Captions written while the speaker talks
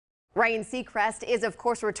Ryan Seacrest is, of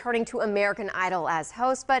course, returning to American Idol as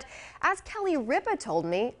host, but as Kelly Ripa told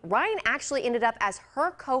me, Ryan actually ended up as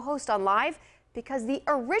her co-host on Live because the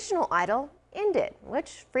original Idol ended,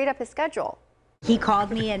 which freed up his schedule. He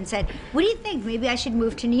called me and said, "What do you think? Maybe I should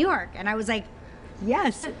move to New York." And I was like,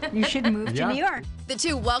 "Yes, you should move to New York." The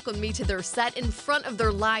two welcomed me to their set in front of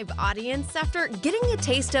their live audience after getting a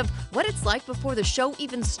taste of what it's like before the show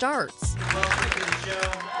even starts. Welcome to the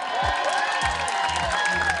show.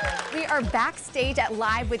 We are backstage at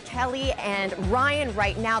Live with Kelly and Ryan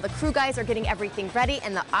right now. The crew guys are getting everything ready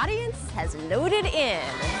and the audience has loaded in.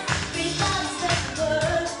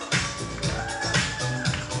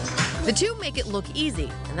 The two make it look easy,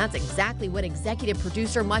 and that's exactly what executive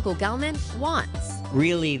producer Michael Gelman wants.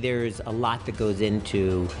 Really, there's a lot that goes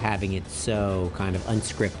into having it so kind of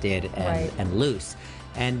unscripted and loose.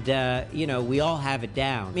 And, you know, we all have it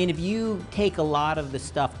down. I mean, if you take a lot of the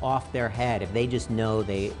stuff off their head, if they just know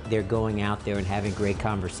they're going out there and having great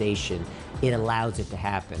conversation, it allows it to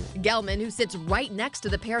happen. Gelman, who sits right next to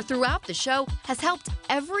the pair throughout the show, has helped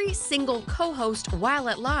every single co-host while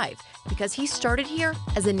at Live because he started here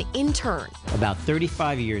as an intern. About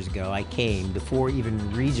 35 years ago, I came before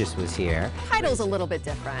even Regis was here. Title's a little bit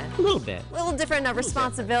different. A little bit. A little different of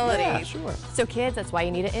responsibility. Yeah, sure. So kids, that's why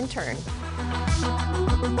you need an intern.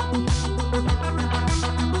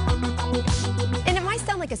 And it might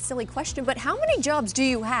sound like a silly question, but how many jobs do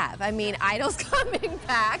you have? I mean, Idol's coming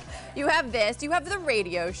back. You have this, you have the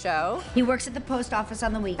radio show. He works at the post office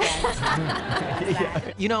on the weekends.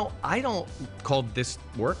 You know, I don't call this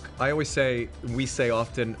work. I always say, we say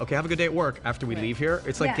often, okay, have a good day at work after we leave here.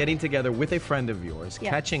 It's like getting together with a friend of yours,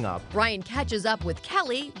 catching up. Ryan catches up with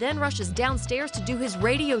Kelly, then rushes downstairs to do his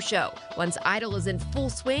radio show. Once Idol is in full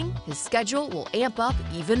swing, his schedule will amp up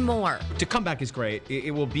even more. To come back is great.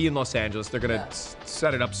 It will be in Los Angeles. They're going to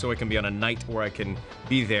set it up so it can be on a night where I can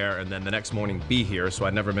be there and then the next morning be here so I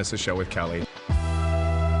never miss a show with Kelly.